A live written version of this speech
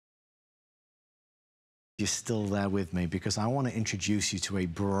You're still there with me because I want to introduce you to a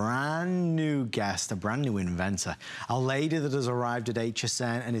brand new guest, a brand new inventor, a lady that has arrived at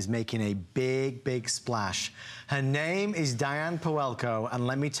HSN and is making a big, big splash. Her name is Diane Puelko, and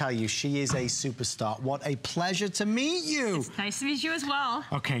let me tell you, she is a superstar. What a pleasure to meet you. It's nice to meet you as well.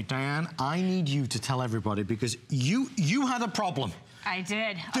 Okay, Diane, I need you to tell everybody because you had a problem. I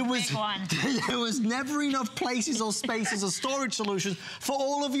did, big one. There was never enough places or spaces or storage solutions for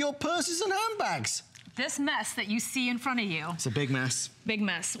all of your purses and handbags. This mess that you see in front of you. It's a big mess. Big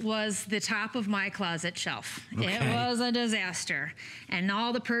mess was the top of my closet shelf. Okay. It was a disaster. And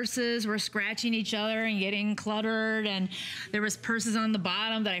all the purses were scratching each other and getting cluttered, and there was purses on the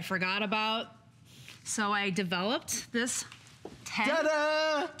bottom that I forgot about. So I developed this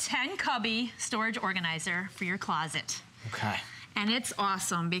 10 cubby storage organizer for your closet. Okay. And it's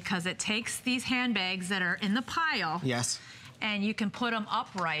awesome because it takes these handbags that are in the pile. Yes. And you can put them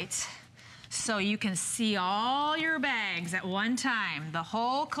upright so you can see all your bags at one time, the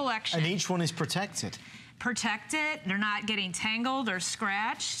whole collection. And each one is protected. Protected, they're not getting tangled or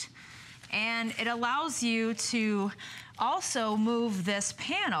scratched. And it allows you to also move this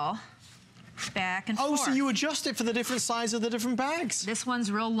panel back and forth. Oh, so you adjust it for the different size of the different bags. This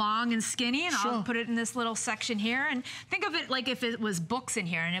one's real long and skinny, and I'll put it in this little section here. And think of it like if it was books in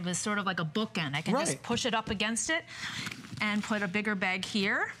here and it was sort of like a bookend. I can just push it up against it and put a bigger bag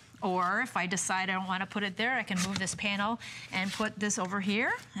here. Or if I decide I don't want to put it there, I can move this panel and put this over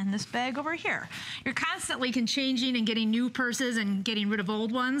here and this bag over here. You're constantly changing and getting new purses and getting rid of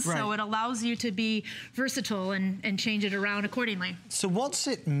old ones, so it allows you to be versatile and change it around accordingly. So what's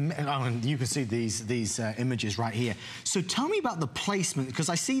it, oh, and you can see these images right here. So tell me about the placement, because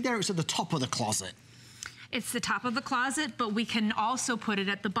I see there it's at the top of the closet. It's the top of the closet, but we can also put it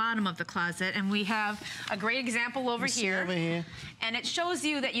at the bottom of the closet. And we have a great example over here. And it shows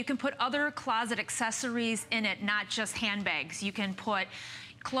you that you can put other closet accessories in it, not just handbags. You can put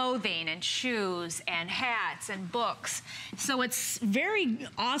clothing and shoes and hats and books. So it's very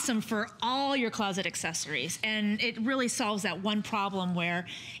awesome for all your closet accessories. And it really solves that one problem where,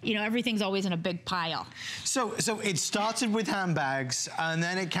 you know, everything's always in a big pile. So it started with handbags, and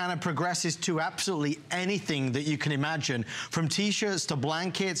then it kind of progresses to absolutely anything that you can imagine, from t-shirts to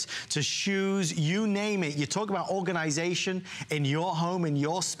blankets to shoes, you name it. You talk about organization in your home, in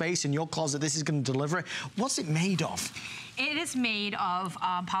your space, in your closet. This is going to deliver it. What's it made of? It is made of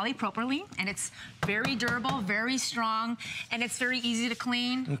polypropylene, and it's very durable, very strong, and it's very easy to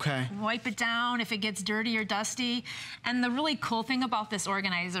clean. Okay. Wipe it down if it gets dirty or dusty. And the really cool thing about this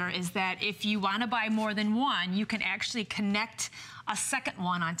organizer is that if you want to buy more than one, you can actually connect a second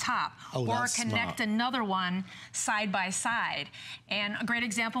one on top, or connect another one side by side. And a great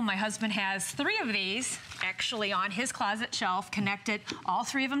example, my husband has 3 of these actually on his closet shelf, connected, all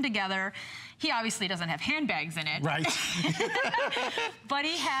 3 of them together. He obviously doesn't have handbags in it. Right. But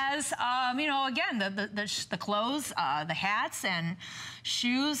he has, you know, again, the clothes, the hats and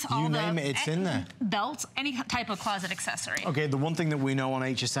shoes. You name it, it's in there. Belts, any type of closet accessory. Okay, the one thing that we know on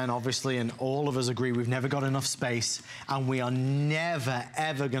HSN, obviously, and all of us agree, we've never got enough space, and we are never,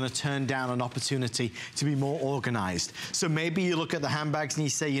 ever going to turn down an opportunity to be more organized. So maybe you look at the handbags and you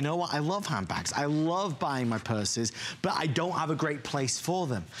say, you know what, I love handbags. I love buying my purses, but I don't have a great place for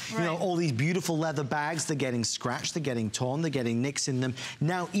them. You know, all these beautiful leather bags, they're getting scratched, they're getting torn, they're getting nicks in them.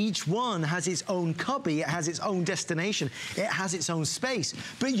 Now each one has its own cubby, it has its own destination, it has its own space,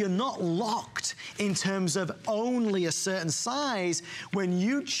 but you're not locked in terms of only a certain size. When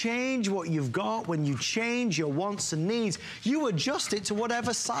you change what you've got, when you change your wants and needs, you adjust it to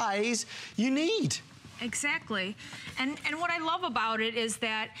whatever size you need. Exactly. And what I love about it is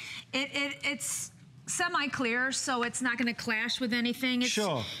that it's semi-clear, so it's not going to clash with anything.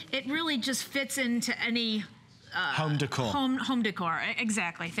 It really just fits into any home decor. Home decor,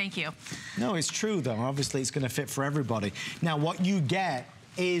 exactly, thank you. No, it's true though. Obviously it's going to fit for everybody. Now what you get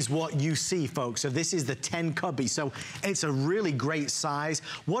is what you see, folks. So this is the 10 cubby, so it's a really great size.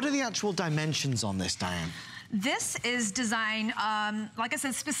 What are the actual dimensions on this, Diane? This is designed, like I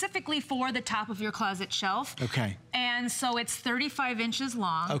said, specifically for the top of your closet shelf. Okay. And so it's 35 inches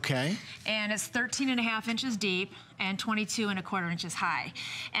long. Okay. And it's 13.5 inches deep and 22.25 inches high.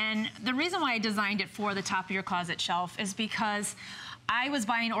 And the reason why I designed it for the top of your closet shelf is because I was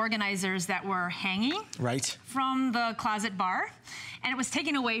buying organizers that were hanging from the closet bar, and it was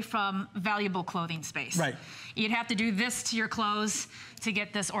taking away from valuable clothing space. You'd have to do this to your clothes to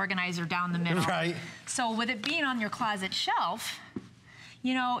get this organizer down the middle. So with it being on your closet shelf,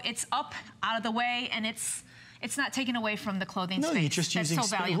 you know, it's up out of the way, and it's not taken away from the clothing space. No, you're just using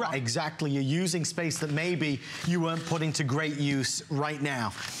space. Exactly, you're using space that maybe you weren't putting to great use right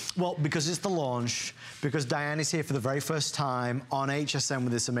now. Well, because it's the launch, because Diane is here for the very first time on HSN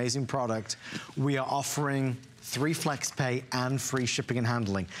with this amazing product, we are offering 3 flex pay and free shipping and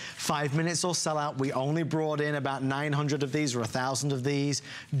handling. 5 minutes or sell out. We only brought in about 900 of these or 1,000 of these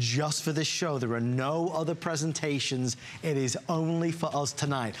just for this show. There are no other presentations. It is only for us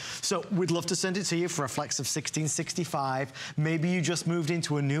tonight. So we'd love to send it to you for a flex of $16.65. Maybe you just moved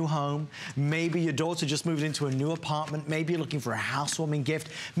into a new home. Maybe your daughter just moved into a new apartment. Maybe you're looking for a housewarming gift.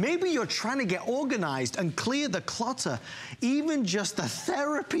 Maybe you're trying to get organized and clear the clutter. Even just the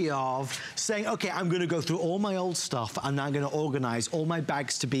therapy of saying, okay, I'm gonna go through all my old stuff and I'm going to organize all my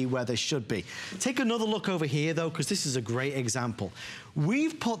bags to be where they should be. Take another look over here though, because this is a great example.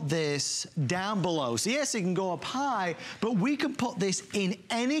 We've put this down below. So yes, it can go up high, but we can put this in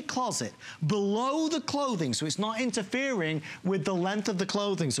any closet below the clothing, so it's not interfering with the length of the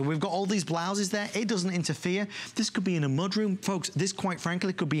clothing. So we've got all these blouses there. It doesn't interfere. This could be in a mudroom. Folks, this quite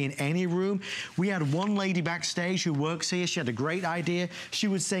frankly could be in any room. We had one lady backstage who works here. She had a great idea. She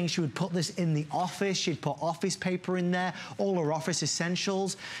was saying she would put this in the office. She'd put office paper in there, all her office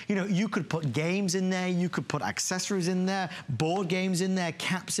essentials. You know, you could put games in there. You could put accessories in there, board games in there,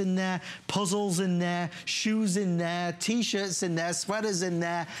 caps in there, puzzles in there, shoes in there, t-shirts in there, sweaters in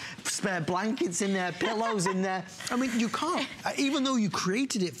there, spare blankets in there, pillows in there. I mean, you can't, even though you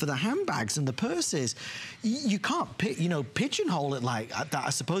created it for the handbags and the purses, you can't, you know, pigeonhole it like that,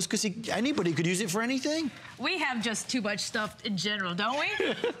 I suppose, because anybody could use it for anything. We have just too much stuff in general, don't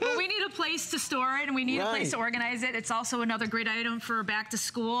we? But we need a place to store it and we need a place to organize it. It's also another great item for back to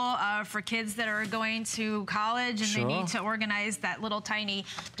school, for kids that are going to college and they need to organize that little tiny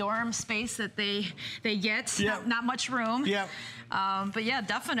dorm space that they get. Not much room. But yeah,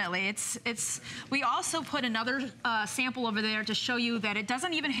 definitely. We also put another sample over there to show you that it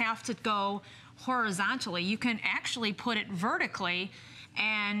doesn't even have to go horizontally. You can actually put it vertically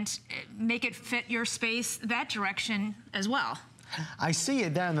and make it fit your space that direction as well. I see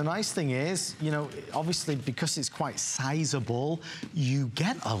it there, and the nice thing is, you know, obviously because it's quite sizable, you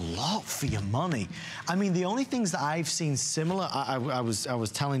get a lot for your money. I mean, the only things that I've seen similar, I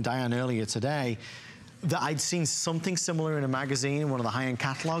was telling Diane earlier today, that I'd seen something similar in a magazine, one of the high-end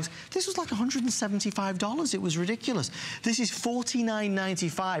catalogs. This was like $175. It was ridiculous. This is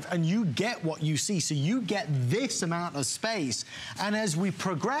 $49.95, and you get what you see. So you get this amount of space. And as we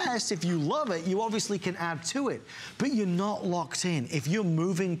progress, if you love it, you obviously can add to it. But you're not locked in. If you're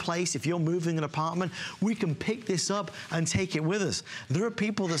moving place, if you're moving an apartment, we can pick this up and take it with us. There are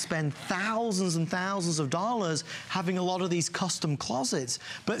people that spend thousands and thousands of dollars having a lot of these custom closets,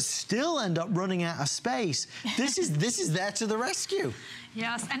 but still end up running out of space. This is there to the rescue.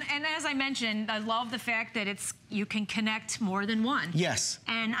 Yes, and as I mentioned, I love the fact that you can connect more than one. Yes.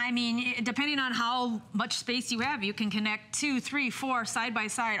 And I mean, depending on how much space you have, you can connect 2, 3, 4 side by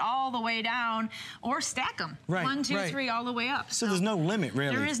side all the way down, or stack them. 1, 2, 3 all the way up. So there's no limit,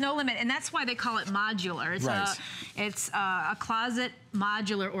 really. There is no limit, and that's why they call it modular. It's a closet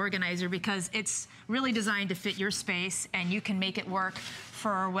modular organizer because it's really designed to fit your space, and you can make it work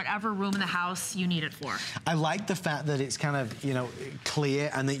for whatever room in the house you need it for. I like the fact that it's kind of, you know,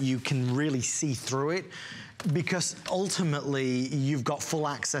 clear and that you can really see through it, because ultimately you've got full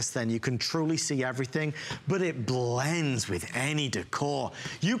access then. You can truly see everything, but it blends with any decor.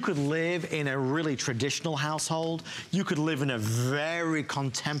 You could live in a really traditional household. You could live in a very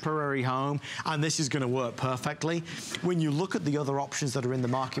contemporary home, and this is going to work perfectly. When you look at the other options that are in the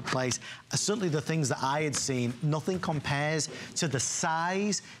marketplace, certainly the things that I had seen, nothing compares to the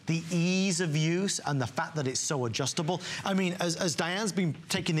size, the ease of use, and the fact that it's so adjustable. I mean, as Diane's been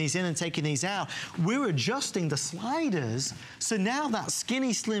taking these in and taking these out, we're adjusting the sliders, so now that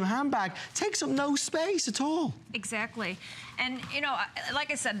skinny, slim handbag takes up no space at all. Exactly. And, you know,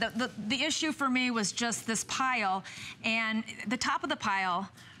 like I said, the issue for me was just this pile, and the top of the pile,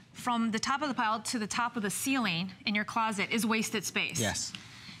 from the top of the pile to the top of the ceiling in your closet is wasted space. Yes.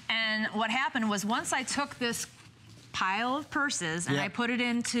 And what happened was, once I took this pile of purses and I put it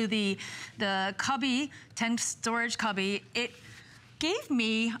into the cubby, 10 storage cubby, it gave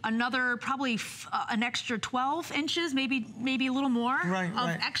me another probably an extra 12 inches, maybe a little more of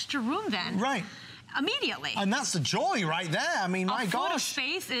extra room then. Immediately. And that's the joy right there. I mean, my gosh. A foot of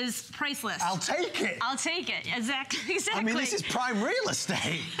space is priceless. I'll take it. I'll take it. Exactly. I mean, this is prime real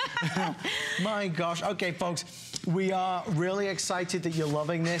estate. My gosh. Okay, folks. We are really excited that you're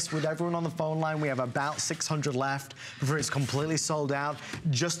loving this. With everyone on the phone line, we have about 600 left before it's completely sold out.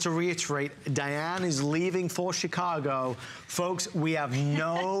 Just to reiterate, Diane is leaving for Chicago. Folks, we have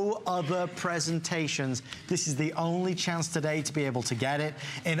no other presentations. This is the only chance today to be able to get it.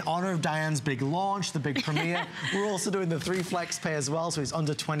 In honor of Diane's big launch, launch, the big premiere. We're also doing the 3 flex pay as well, so it's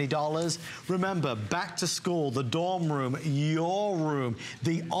under $20. Remember, back to school, the dorm room, your room,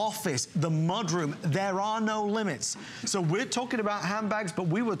 the office, the mudroom, there are no limits. So we're talking about handbags, but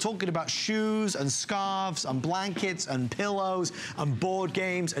we were talking about shoes and scarves and blankets and pillows and board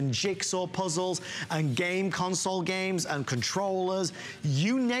games and jigsaw puzzles and game console games and controllers.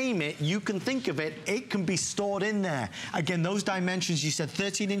 You name it, you can think of it, it can be stored in there. Again, those dimensions, you said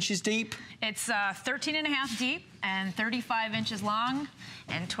 13 inches deep? It's 13.5 deep and 35 inches long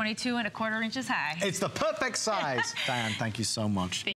and 22.25 inches high. It's the perfect size. Diane, thank you so much.